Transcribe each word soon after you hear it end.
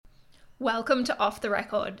Welcome to Off the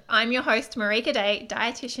Record. I'm your host, Marika Day,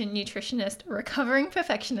 dietitian, nutritionist, recovering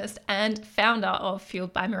perfectionist, and founder of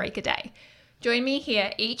Fueled by Marika Day. Join me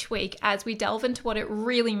here each week as we delve into what it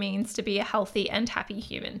really means to be a healthy and happy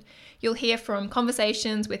human. You'll hear from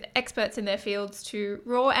conversations with experts in their fields to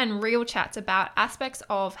raw and real chats about aspects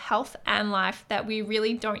of health and life that we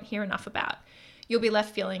really don't hear enough about. You'll be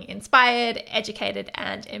left feeling inspired, educated,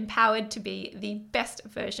 and empowered to be the best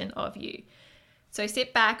version of you. So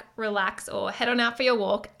sit back, relax, or head on out for your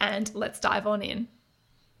walk, and let's dive on in.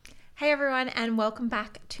 Hey everyone, and welcome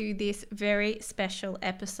back to this very special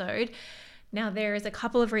episode. Now, there is a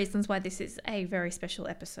couple of reasons why this is a very special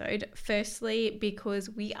episode. Firstly, because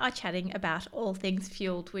we are chatting about all things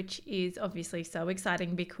Fueled, which is obviously so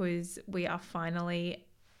exciting because we are finally,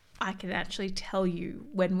 I can actually tell you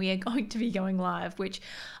when we are going to be going live, which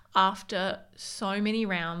after so many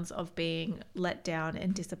rounds of being let down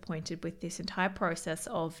and disappointed with this entire process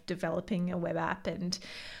of developing a web app and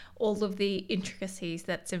all of the intricacies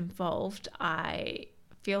that's involved, I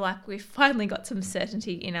feel like we've finally got some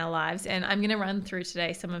certainty in our lives. And I'm going to run through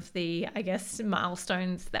today some of the,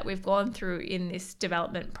 milestones that we've gone through in this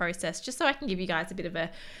development process, just so I can give you guys a bit of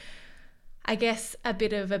a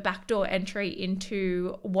backdoor entry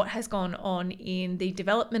into what has gone on in the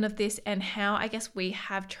development of this and how we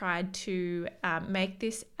have tried to make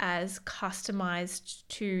this as customized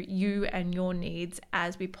to you and your needs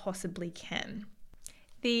as we possibly can.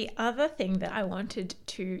 The other thing that I wanted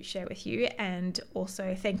to share with you and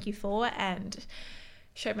also thank you for and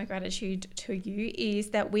show my gratitude to you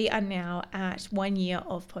is that we are now at 1 year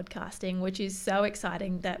of podcasting, which is so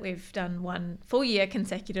exciting that we've done 1 full year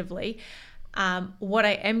consecutively. What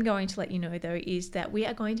I am going to let you know though is that we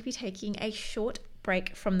are going to be taking a short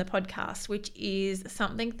break from the podcast, which is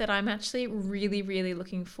something that I'm actually really, really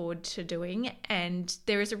looking forward to doing. And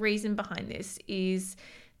there is a reason behind this is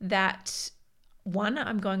that 1,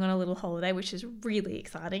 I'm going on a little holiday, which is really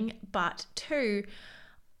exciting, but 2,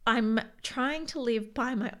 I'm trying to live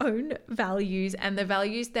by my own values and the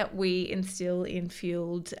values that we instill in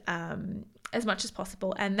Fueled as much as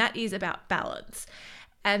possible. And that is about balance.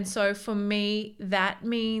 And so for me, that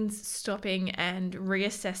means stopping and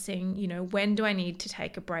reassessing, when do I need to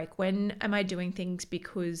take a break? When am I doing things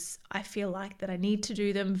because I feel like that I need to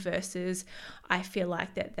do them versus I feel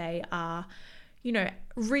like that they are,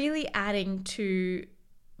 really adding to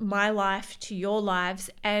my life, to your lives.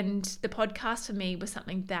 And the podcast for me was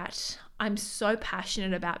something that I'm so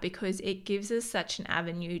passionate about because it gives us such an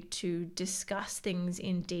avenue to discuss things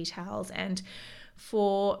in details and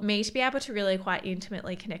for me to be able to really quite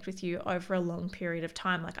intimately connect with you over a long period of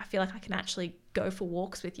time. I feel like I can actually go for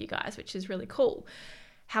walks with you guys, which is really cool.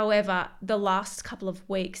 However, the last couple of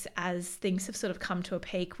weeks, as things have sort of come to a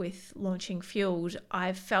peak with launching Fueled,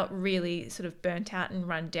 I've felt really sort of burnt out and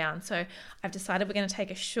run down. So I've decided we're going to take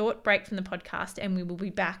a short break from the podcast and we will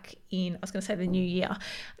be back in, the new year,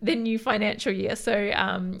 the new financial year. So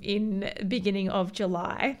in the beginning of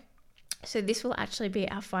July. So this will actually be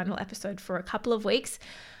our final episode for a couple of weeks.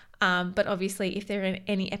 But obviously, if there are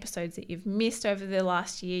any episodes that you've missed over the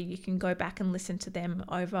last year, you can go back and listen to them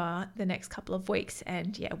over the next couple of weeks.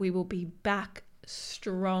 And yeah, we will be back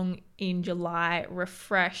strong in July,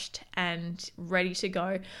 refreshed and ready to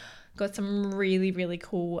go. Got some really, really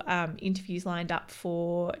cool interviews lined up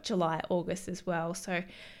for July, August as well. So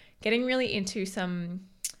getting really into some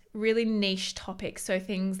really niche topics. So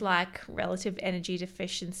things like relative energy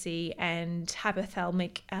deficiency and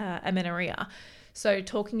hypothalamic amenorrhea. So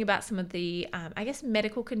talking about some of the,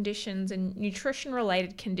 medical conditions and nutrition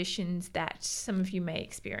related conditions that some of you may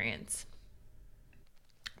experience.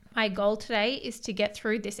 My goal today is to get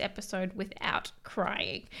through this episode without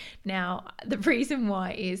crying. Now, the reason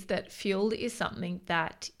why is that Fueled is something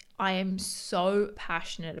that I am so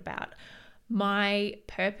passionate about. My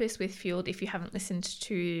purpose with Fueled, if you haven't listened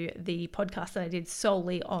to the podcast that I did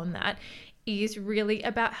solely on that, is really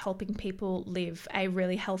about helping people live a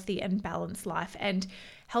really healthy and balanced life and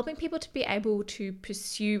helping people to be able to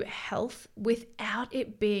pursue health without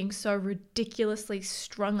it being so ridiculously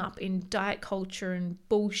strung up in diet culture and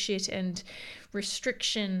bullshit and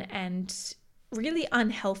restriction and really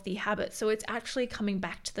unhealthy habits. So it's actually coming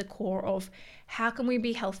back to the core of how can we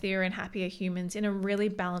be healthier and happier humans in a really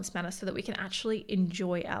balanced manner so that we can actually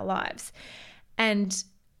enjoy our lives. And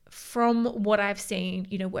from what I've seen,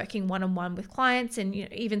 working one-on-one with clients and,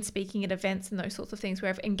 even speaking at events and those sorts of things where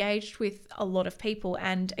I've engaged with a lot of people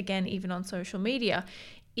and again, even on social media,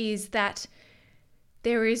 is that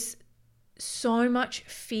there is so much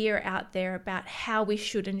fear out there about how we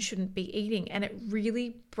should and shouldn't be eating. And it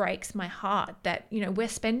really breaks my heart that, we're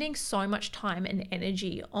spending so much time and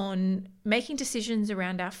energy on making decisions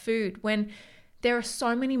around our food when there are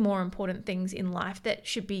so many more important things in life that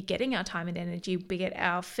should be getting our time and energy, be it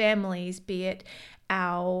our families, be it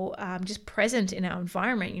our just present in our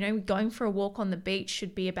environment. Going for a walk on the beach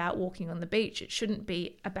should be about walking on the beach. It shouldn't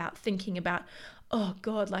be about thinking about, oh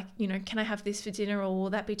God, can I have this for dinner, or will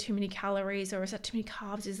that be too many calories, or is that too many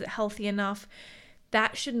carbs? Is it healthy enough?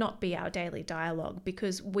 That should not be our daily dialogue,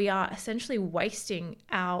 because we are essentially wasting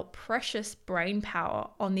our precious brain power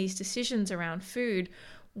on these decisions around food,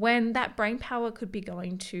 when that brain power could be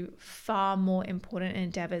going to far more important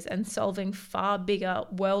endeavors and solving far bigger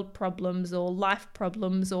world problems or life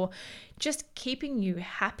problems, or just keeping you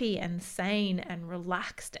happy and sane and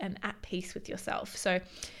relaxed and at peace with yourself. So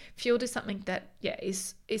Fueled is something that,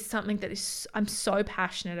 is something that I'm so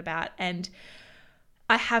passionate about, and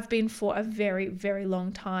I have been for a very, very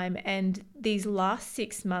long time. And these last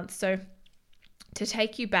 6 months, so to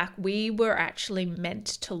take you back, we were actually meant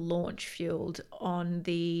to launch Fueled on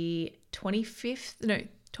the 25th,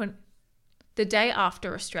 the day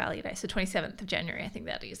after Australia Day, so 27th of January, I think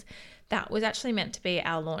that is. That was actually meant to be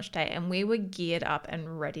our launch day, and we were geared up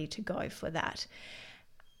and ready to go for that.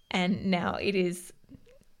 And now it is,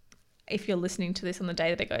 if you're listening to this on the day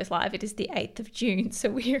that it goes live, it is the 8th of June, so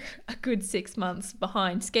we're a good 6 months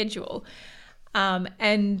behind schedule.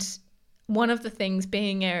 And one of the things,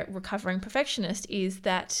 being a recovering perfectionist, is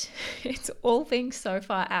that it's all being so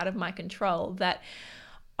far out of my control that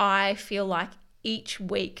I feel like each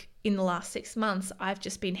week in the last 6 months, I've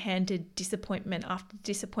just been handed disappointment after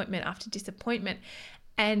disappointment after disappointment.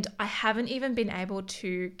 And I haven't even been able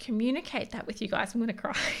to communicate that with you guys. I'm going to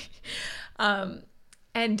cry.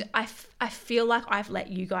 And I feel like I've let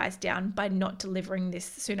you guys down by not delivering this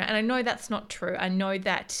sooner. And I know that's not true. I know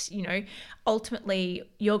that, ultimately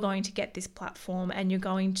you're going to get this platform and you're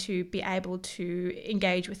going to be able to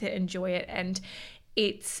engage with it, enjoy it. And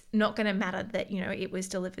it's not going to matter that, it was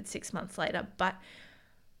delivered 6 months later. But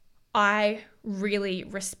I really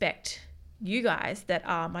respect you guys that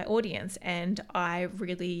are my audience, and I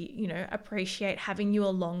really, appreciate having you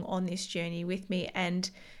along on this journey with me. And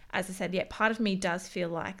as I said, part of me does feel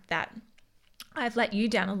like that I've let you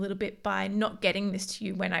down a little bit by not getting this to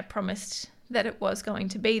you when I promised that it was going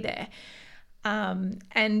to be there.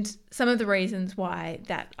 And some of the reasons why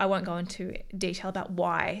that, I won't go into detail about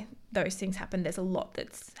why those things happened. There's a lot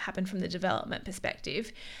that's happened from the development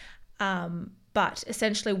perspective. But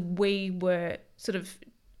essentially we were sort of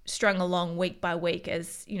strung along week by week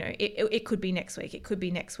as, it could be next week, it could be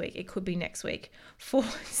next week, it could be next week for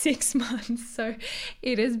 6 months. So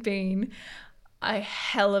it has been a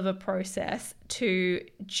hell of a process to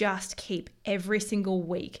just keep every single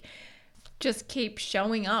week, just keep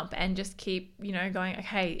showing up and just keep, going,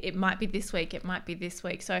 okay, it might be this week, it might be this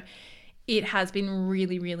week. So it has been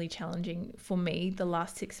really, really challenging for me the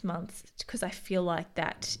last 6 months, because I feel like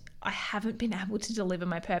that I haven't been able to deliver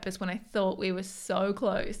my purpose when I thought we were so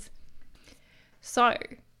close. So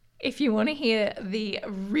if you want to hear the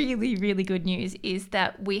really, really good news, is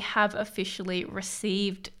that we have officially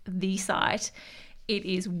received the site. It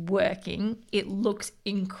is working. It looks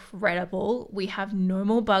incredible. We have no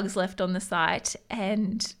more bugs left on the site,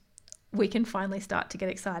 and we can finally start to get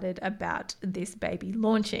excited about this baby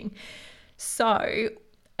launching. So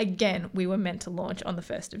again, we were meant to launch on the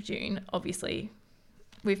 1st of June. Obviously,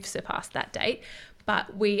 we've surpassed that date,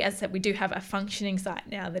 but we, as I said, we do have a functioning site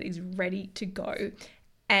now that is ready to go.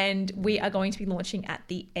 And we are going to be launching at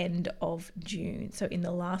the end of June. So in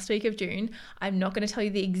the last week of June. I'm not going to tell you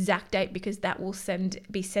the exact date, because that will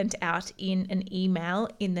be sent out in an email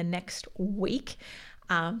in the next week.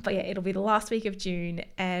 But it'll be the last week of June.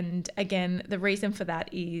 And again, the reason for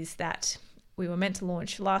that is that we were meant to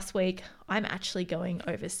launch last week. I'm actually going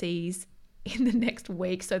overseas in the next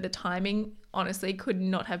week. So the timing honestly could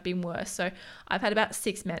not have been worse. So I've had about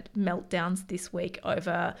 6 meltdowns this week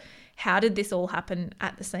over how did this all happen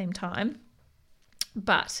at the same time.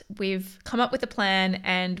 But we've come up with a plan,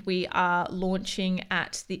 and we are launching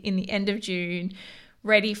in the end of June,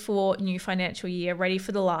 ready for new financial year, ready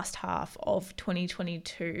for the last half of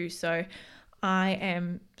 2022. So I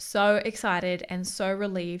am so excited and so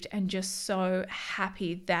relieved and just so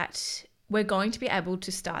happy that we're going to be able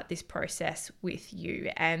to start this process with you,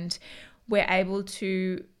 and we're able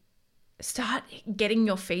to start getting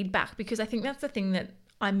your feedback, because I think that's the thing that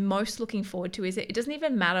I'm most looking forward to. Is it doesn't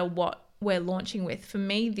even matter what we're launching with. For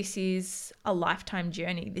me, this is a lifetime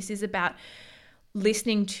journey. This is about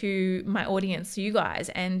listening to my audience, you guys,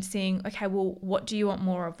 and seeing, okay, well, what do you want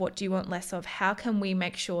more of? What do you want less of? How can we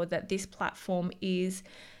make sure that this platform is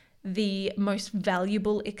the most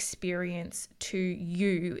valuable experience to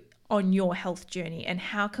you on your health journey? And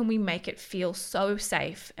how can we make it feel so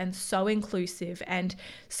safe and so inclusive and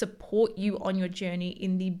support you on your journey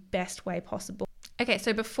in the best way possible? Okay,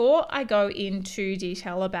 so before I go into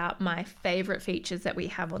detail about my favorite features that we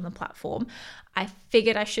have on the platform, I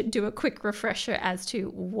figured I should do a quick refresher as to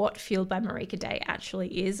what Fueled by Marika Day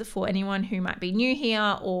actually is for anyone who might be new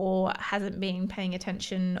here or hasn't been paying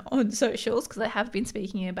attention on socials, because I have been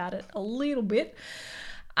speaking about it a little bit.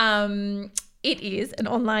 It is an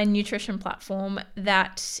online nutrition platform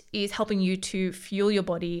that is helping you to fuel your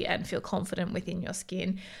body and feel confident within your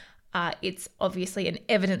skin. It's obviously an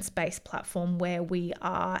evidence-based platform where we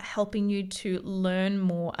are helping you to learn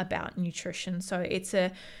more about nutrition. So it's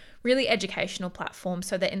a really educational platform,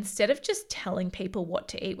 so that instead of just telling people what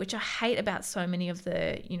to eat, which I hate about so many of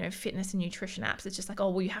the, fitness and nutrition apps, it's just like, oh,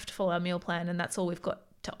 well, you have to follow our meal plan and that's all we've got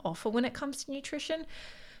to offer when it comes to nutrition.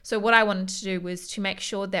 So what I wanted to do was to make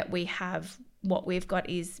sure that what we've got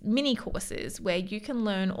is mini courses where you can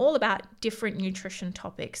learn all about different nutrition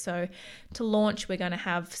topics. So to launch, we're going to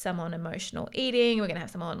have some on emotional eating. We're going to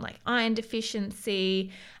have some on like iron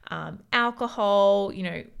deficiency, alcohol.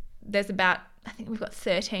 I think we've got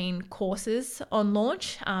 13 courses on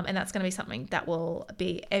launch, and that's going to be something that will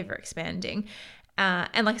be ever expanding.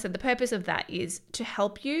 And like I said, the purpose of that is to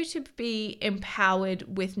help you to be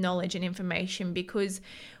empowered with knowledge and information, because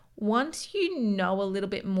once you know a little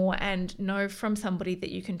bit more and know from somebody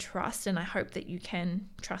that you can trust, and I hope that you can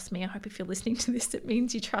trust me, I hope if you're listening to this, it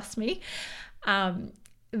means you trust me,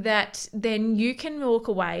 that then you can walk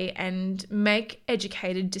away and make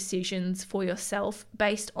educated decisions for yourself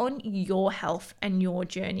based on your health and your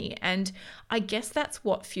journey. And I guess that's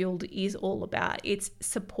what Fueled is all about. It's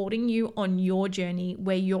supporting you on your journey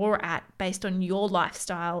where you're at based on your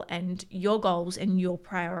lifestyle and your goals and your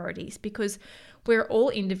priorities, because we're all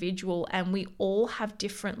individual and we all have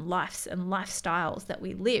different lives and lifestyles that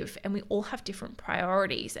we live, and we all have different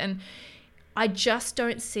priorities. And I just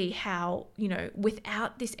don't see how,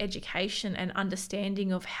 without this education and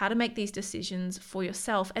understanding of how to make these decisions for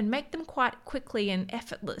yourself and make them quite quickly and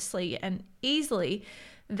effortlessly and easily,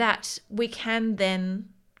 that we can then,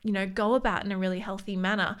 go about in a really healthy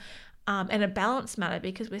manner and a balanced manner,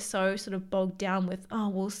 because we're so sort of bogged down with, oh,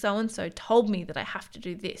 well, so-and-so told me that I have to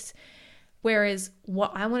do this. Whereas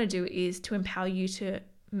what I want to do is to empower you to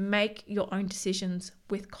make your own decisions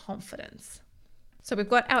with confidence. So we've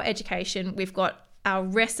got our education, we've got our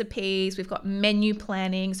recipes, we've got menu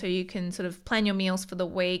planning, so you can sort of plan your meals for the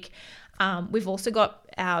week. We've also got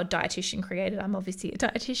our dietitian created. I'm obviously a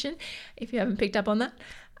dietitian, if you haven't picked up on that.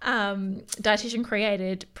 Dietitian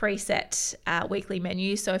created preset weekly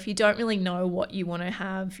menus. So if you don't really know what you want to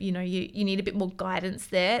have, you need a bit more guidance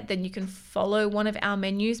there, then you can follow one of our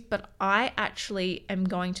menus. But I actually am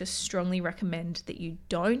going to strongly recommend that you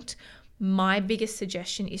don't. My biggest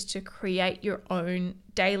suggestion is to create your own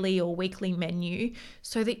daily or weekly menu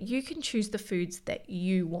so that you can choose the foods that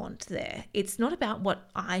you want there. It's not about what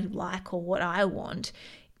I like or what I want.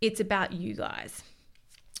 It's about you guys.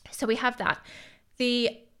 So we have that.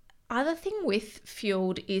 The other thing with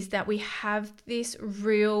Fueled is that we have this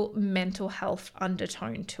real mental health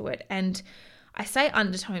undertone to it. And I say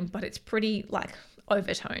undertone, but it's pretty like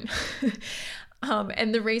overtone.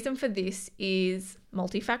 And the reason for this is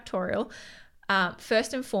multifactorial.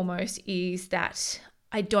 First and foremost is that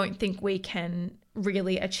I don't think we can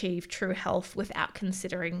really achieve true health without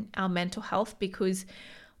considering our mental health, because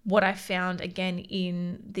what I found again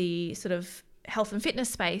in the sort of health and fitness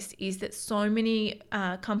space is that so many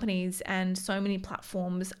companies and so many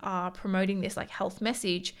platforms are promoting this like health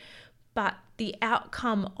message, but the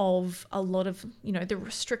outcome of a lot of, the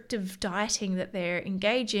restrictive dieting that they're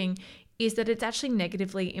engaging is that it's actually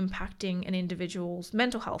negatively impacting an individual's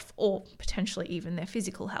mental health or potentially even their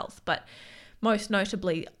physical health. But most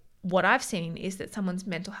notably, what I've seen is that someone's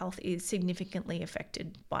mental health is significantly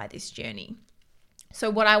affected by this journey.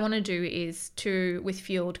 So what I want to do is with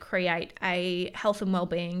Fueled, create a health and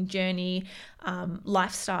wellbeing journey,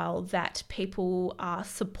 lifestyle that people are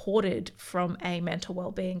supported from a mental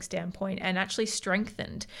wellbeing standpoint and actually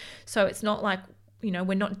strengthened. So it's not like,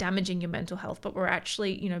 we're not damaging your mental health, but we're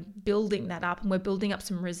actually, building that up, and we're building up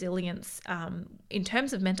some resilience in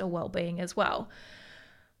terms of mental wellbeing as well.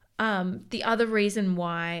 The other reason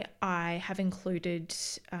why I have included,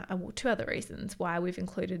 two other reasons why we've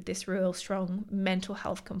included this real strong mental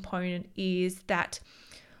health component is that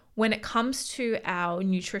when it comes to our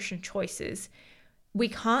nutrition choices, we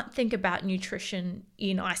can't think about nutrition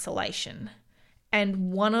in isolation.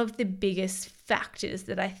 And one of the biggest factors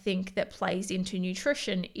that I think that plays into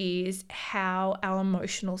nutrition is how our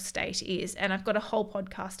emotional state is. And I've got a whole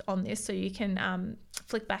podcast on this, so you can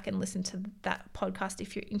flick back and listen to that podcast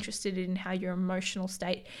if you're interested in how your emotional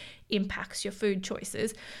state impacts your food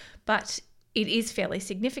choices. But it is fairly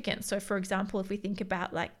significant. So for example, if we think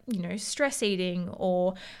about stress eating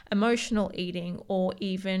or emotional eating, or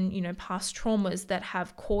even, past traumas that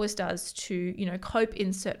have caused us to, cope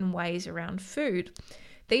in certain ways around food,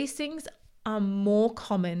 these things are more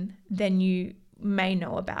common than you may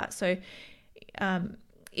know about. So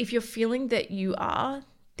if you're feeling that you are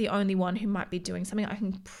the only one who might be doing something, I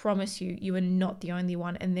can promise you, you are not the only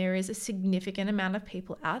one. And there is a significant amount of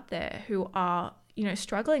people out there who are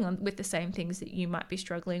struggling with the same things that you might be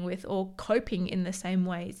struggling with, or coping in the same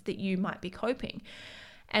ways that you might be coping.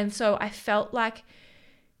 And so I felt like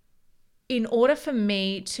in order for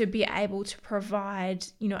me to be able to provide,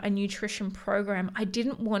 a nutrition program, I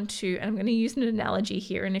didn't want to, and I'm going to use an analogy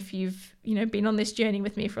here. And if you've, been on this journey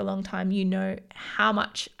with me for a long time, you know how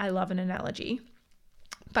much I love an analogy.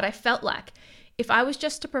 But I felt like if I was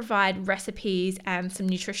just to provide recipes and some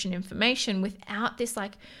nutrition information without this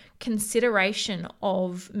consideration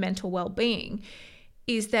of mental well-being,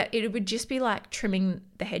 is that it would just be like trimming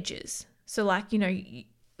the hedges. So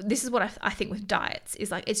this is what I think with diets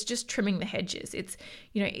is it's just trimming the hedges. It's,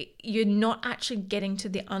 you're not actually getting to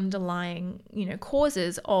the underlying,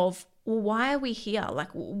 causes of, well, why are we here?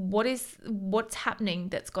 What's happening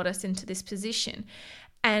that's got us into this position?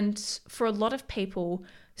 And for a lot of people,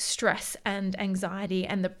 stress and anxiety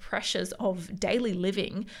and the pressures of daily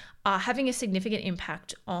living are having a significant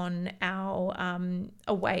impact on our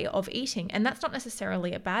a way of eating. And that's not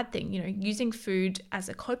necessarily a bad thing. Using food as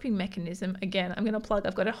a coping mechanism, again, I'm going to plug,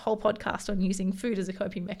 I've got a whole podcast on using food as a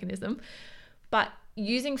coping mechanism, but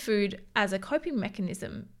using food as a coping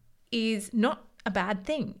mechanism is not a bad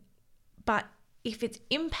thing. But if it's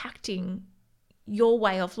impacting your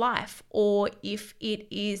way of life, or if it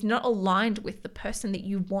is not aligned with the person that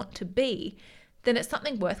you want to be, then it's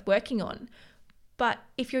something worth working on. But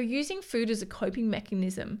if you're using food as a coping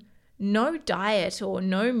mechanism, no diet or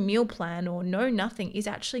no meal plan or no nothing is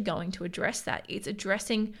actually going to address that. It's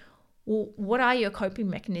addressing, well, what are your coping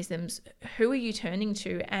mechanisms? Who are you turning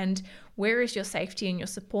to? And where is your safety and your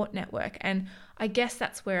support network? And I guess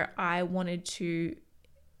that's where I wanted to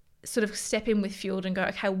sort of step in with Fueled and go,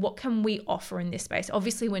 okay, what can we offer in this space?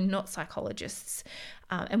 Obviously, we're not psychologists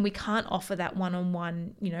and we can't offer that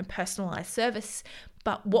one-on-one, personalized service,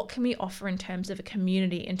 but what can we offer in terms of a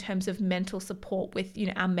community, in terms of mental support with,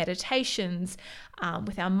 our meditations,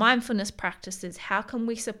 with our mindfulness practices? How can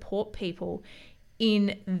we support people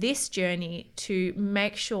in this journey to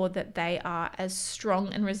make sure that they are as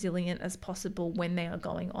strong and resilient as possible when they are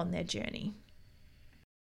going on their journey?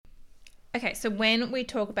 Okay, so when we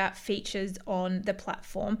talk about features on the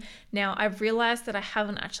platform, now I've realized that I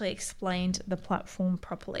haven't actually explained the platform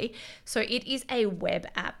properly. So it is a web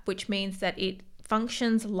app, which means that it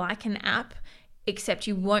functions like an app, except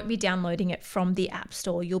you won't be downloading it from the App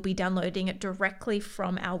Store. You'll be downloading it directly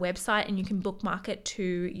from our website, and you can bookmark it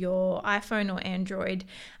to your iPhone or Android.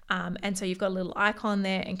 And so you've got a little icon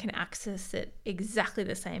there and can access it exactly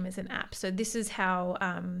the same as an app. So this is how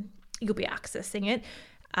you'll be accessing it.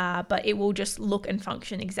 But it will just look and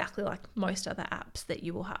function exactly like most other apps that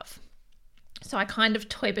you will have. So I kind of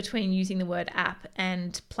toy between using the word app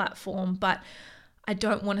and platform, but I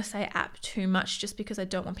don't want to say app too much just because I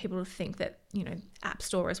don't want people to think that, App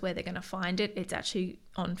Store is where they're going to find it. It's actually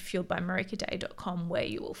on fueledbymarikaday.com where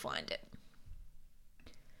you will find it.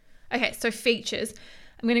 Okay, so features.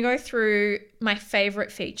 I'm going to go through my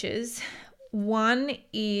favorite features. One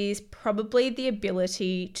is probably the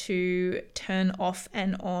ability to turn off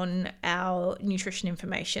and on our nutrition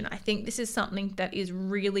information. I think this is something that is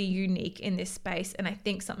really unique in this space, and I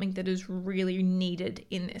think something that is really needed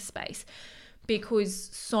in this space, because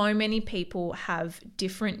so many people have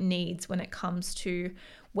different needs when it comes to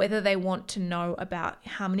whether they want to know about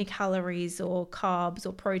how many calories or carbs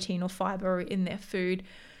or protein or fiber are in their food,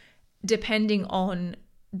 depending on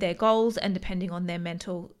their goals and depending on their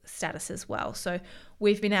mental status as well. So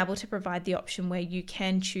we've been able to provide the option where you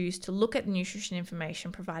can choose to look at the nutrition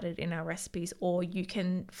information provided in our recipes, or you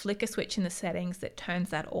can flick a switch in the settings that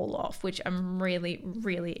turns that all off, which I'm really,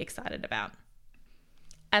 really excited about.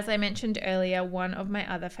 As I mentioned earlier, one of my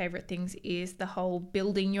other favorite things is the whole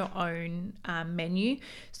building your own menu,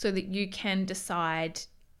 so that you can decide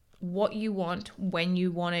what you want when you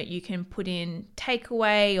want it. You can put in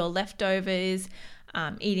takeaway or leftovers,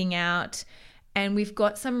 eating out, and we've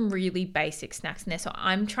got some really basic snacks in there. So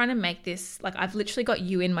I'm trying to make this, I've literally got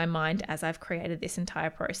you in my mind as I've created this entire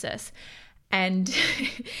process. And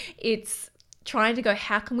it's trying to go,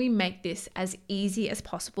 how can we make this as easy as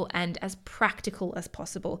possible and as practical as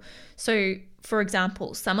possible? So, for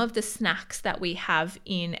example, some of the snacks that we have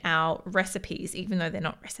in our recipes, even though they're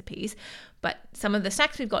not recipes, but some of the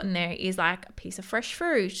snacks we've got in there is like a piece of fresh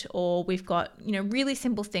fruit, or we've got, really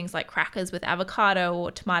simple things like crackers with avocado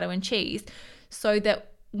or tomato and cheese, so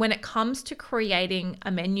that when it comes to creating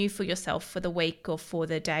a menu for yourself for the week or for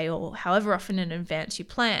the day or however often in advance you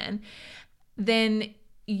plan, then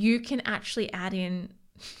you can actually add in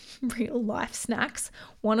real life snacks.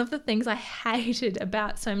 One of the things I hated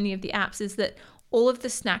about so many of the apps is that all of the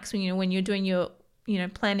snacks, when you're doing your,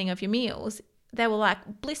 planning of your meals, they were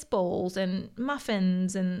like bliss balls and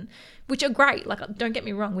muffins, and which are great. Like, don't get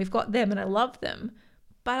me wrong, we've got them and I love them,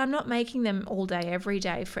 but I'm not making them all day, every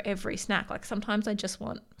day for every snack. Like, sometimes I just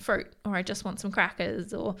want fruit, or I just want some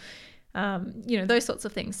crackers, or those sorts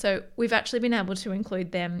of things. So we've actually been able to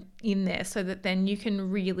include them in there so that then you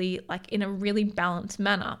can really, like, in a really balanced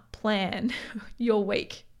manner, plan your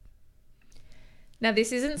week. Now,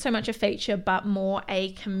 this isn't so much a feature, but more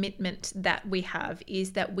a commitment that we have,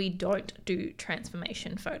 is that we don't do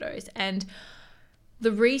transformation photos. And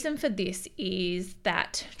the reason for this is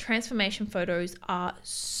that transformation photos are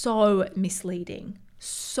so misleading.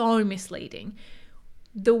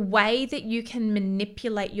 The way that you can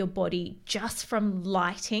manipulate your body just from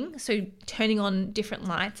lighting, so turning on different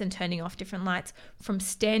lights and turning off different lights, from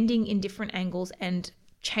standing in different angles and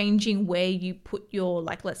changing where you put your,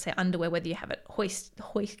 like, let's say underwear, whether you have it hoist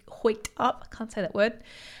up, I can't say that word,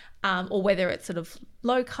 or whether it's sort of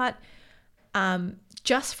low cut,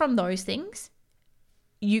 just from those things,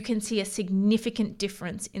 you can see a significant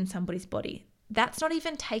difference in somebody's body. That's not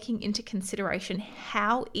even taking into consideration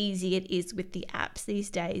how easy it is with the apps these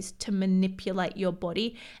days to manipulate your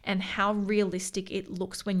body and how realistic it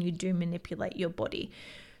looks when you do manipulate your body.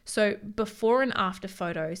 So before and after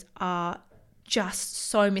photos are just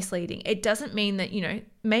so misleading. It doesn't mean that,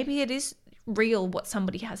 maybe it is real what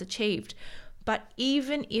somebody has achieved, but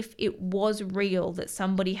even if it was real that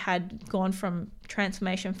somebody had gone from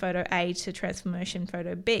transformation photo A to transformation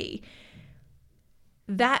photo B,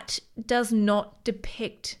 that does not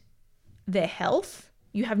depict their health.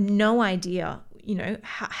 You have no idea,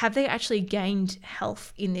 have they actually gained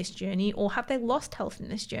health in this journey, or have they lost health in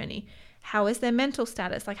this journey? How is their mental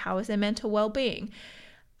status? Like, how is their mental well-being?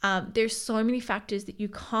 There's so many factors that you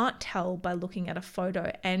can't tell by looking at a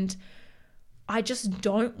photo. And I just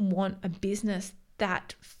don't want a business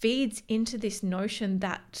that feeds into this notion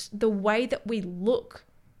that the way that we look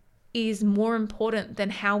is more important than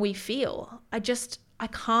how we feel. I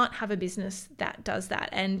can't have a business that does that.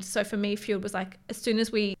 And so for me, Fueled was like, as soon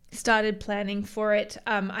as we started planning for it,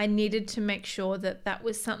 I needed to make sure that that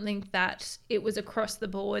was something that it was across the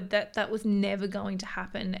board, that was never going to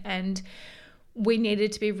happen. And we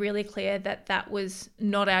needed to be really clear that that was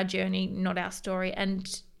not our journey, not our story.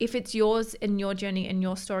 And if it's yours and your journey and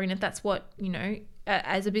your story, and if that's what,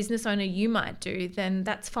 as a business owner you might do, then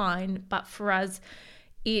that's fine. But for us,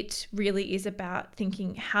 it really is about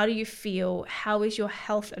thinking, how do you feel? How is your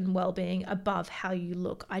health and well-being above how you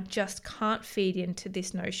look? I just can't feed into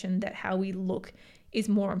this notion that how we look is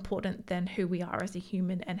more important than who we are as a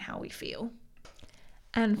human and how we feel.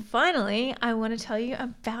 And finally, I want to tell you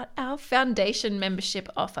about our foundation membership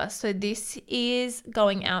offer. So this is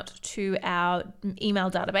going out to our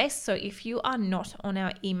email database. So if you are not on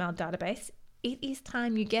our email database, it is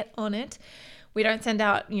time you get on it. We don't send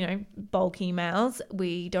out, bulk emails.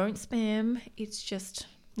 We don't spam. It's just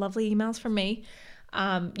lovely emails from me.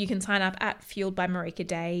 You can sign up at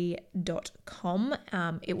fueledbymarikaday.com.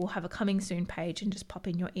 It will have a coming soon page, and just pop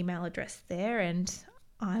in your email address there, and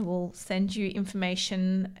I will send you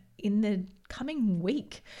information in the coming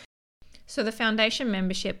week. So the foundation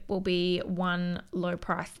membership will be one low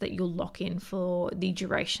price that you'll lock in for the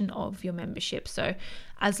duration of your membership. So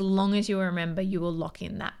as long as you're a member, you will lock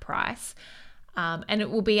in that price. And it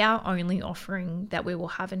will be our only offering that we will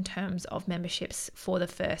have in terms of memberships for the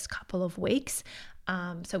first couple of weeks.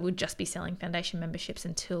 So we'll just be selling foundation memberships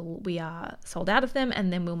until we are sold out of them,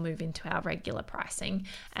 and then we'll move into our regular pricing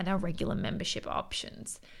and our regular membership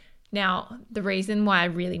options. Now, the reason why I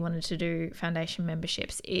really wanted to do foundation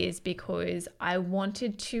memberships is because I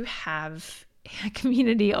wanted to have a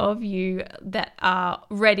community of you that are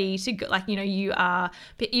ready to go. Like,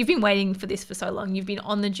 you've been waiting for this for so long. You've been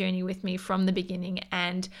on the journey with me from the beginning,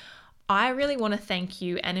 and I really want to thank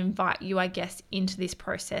you and invite you, I guess, into this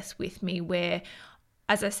process with me, where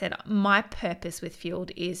as I said, my purpose with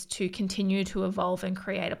Fueled is to continue to evolve and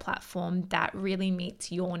create a platform that really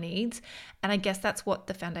meets your needs. And I guess that's what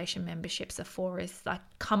the foundation memberships are for, is like,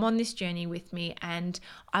 come on this journey with me, and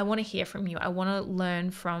I want to hear from you. I want to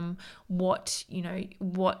learn from what you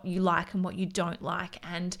like and what you don't like,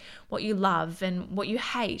 and what you love and what you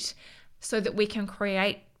hate, so that we can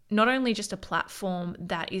create not only just a platform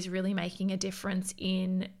that is really making a difference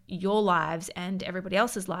in your lives and everybody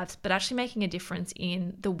else's lives, but actually making a difference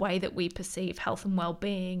in the way that we perceive health and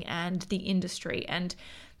well-being and the industry. And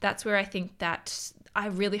that's where I think that I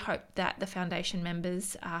really hope that the foundation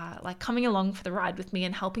members are like coming along for the ride with me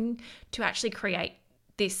and helping to actually create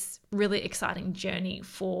this really exciting journey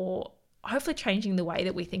for hopefully changing the way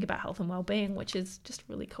that we think about health and well-being, which is just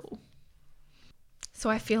really cool. So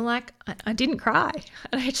I feel like I didn't cry,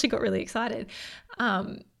 and I actually got really excited.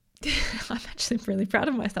 I'm actually really proud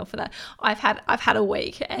of myself for that. I've had a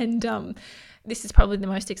week, and this is probably the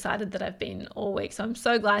most excited that I've been all week. So I'm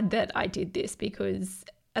so glad that I did this, because,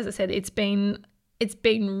 as I said, it's been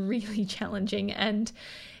really challenging, and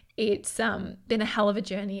it's been a hell of a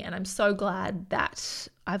journey. And I'm so glad that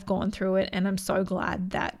I've gone through it, and I'm so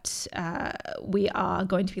glad that we are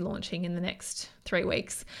going to be launching in the next 3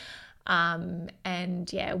 weeks.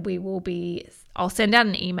 And yeah, I'll send out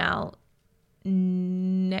an email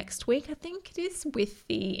next week, I think it is, with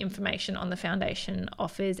the information on the foundation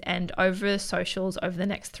offers, and over socials over the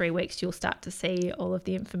next 3 weeks, you'll start to see all of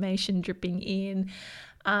the information dripping in.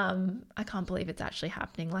 I can't believe it's actually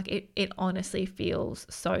happening. Like it honestly feels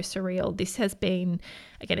so surreal. This has been,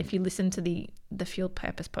 again, if you listen to the Fueled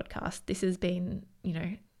Purpose podcast, this has been,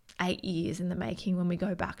 8 years in the making when we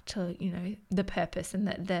go back to, the purpose and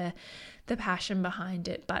the passion behind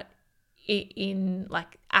it. But in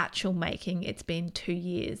like actual making, it's been 2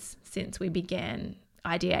 years since we began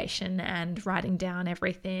ideation and writing down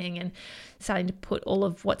everything and starting to put all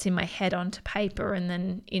of what's in my head onto paper and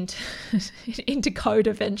then into code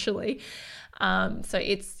eventually. So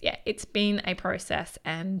it's been a process,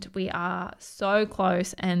 and we are so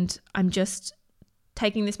close, and I'm just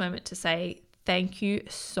taking this moment to say thank you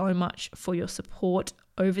so much for your support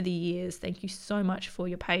over the years. Thank you so much for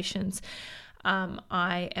your patience.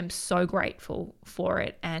 I am so grateful for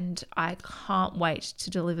it, and I can't wait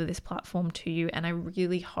to deliver this platform to you. And I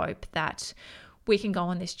really hope that we can go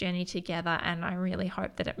on this journey together. And I really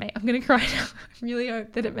hope that I'm going to cry now. I really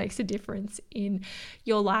hope that it makes a difference in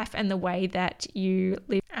your life and the way that you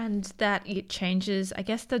live, and that it changes, I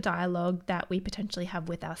guess, the dialogue that we potentially have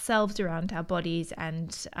with ourselves around our bodies,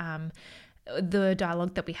 and the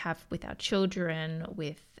dialogue that we have with our children,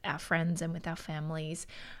 with our friends, and with our families,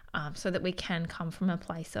 so that we can come from a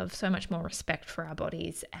place of so much more respect for our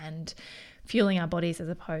bodies and fueling our bodies, as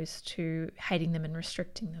opposed to hating them and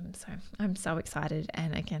restricting them. So I'm so excited.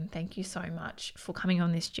 And again, thank you so much for coming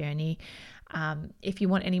on this journey. If you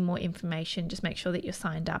want any more information, just make sure that you're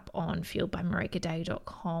signed up on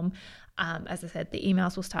fueledbymarikaday.com. As I said, the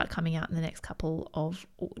emails will start coming out in the next couple of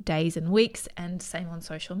days and weeks, and same on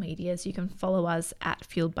social medias. You can follow us at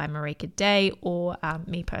Fueled by Marika Day, or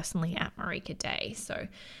me personally at Marika Day. So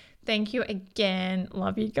thank you again.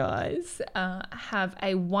 Love you guys. Have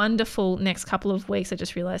a wonderful next couple of weeks. I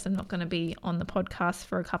just realized I'm not going to be on the podcast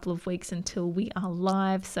for a couple of weeks until we are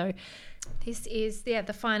live. So this is the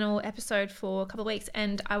final episode for a couple of weeks,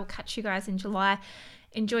 and I will catch you guys in July.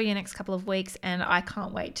 Enjoy your next couple of weeks, and I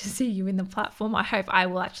can't wait to see you in the platform. I hope I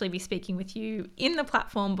will actually be speaking with you in the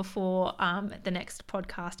platform before the next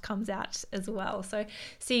podcast comes out as well. So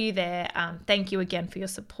see you there. Thank you again for your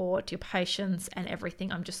support, your patience, and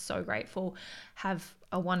everything. I'm just so grateful. Have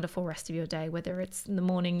a wonderful rest of your day, whether it's in the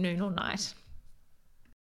morning, noon, or night.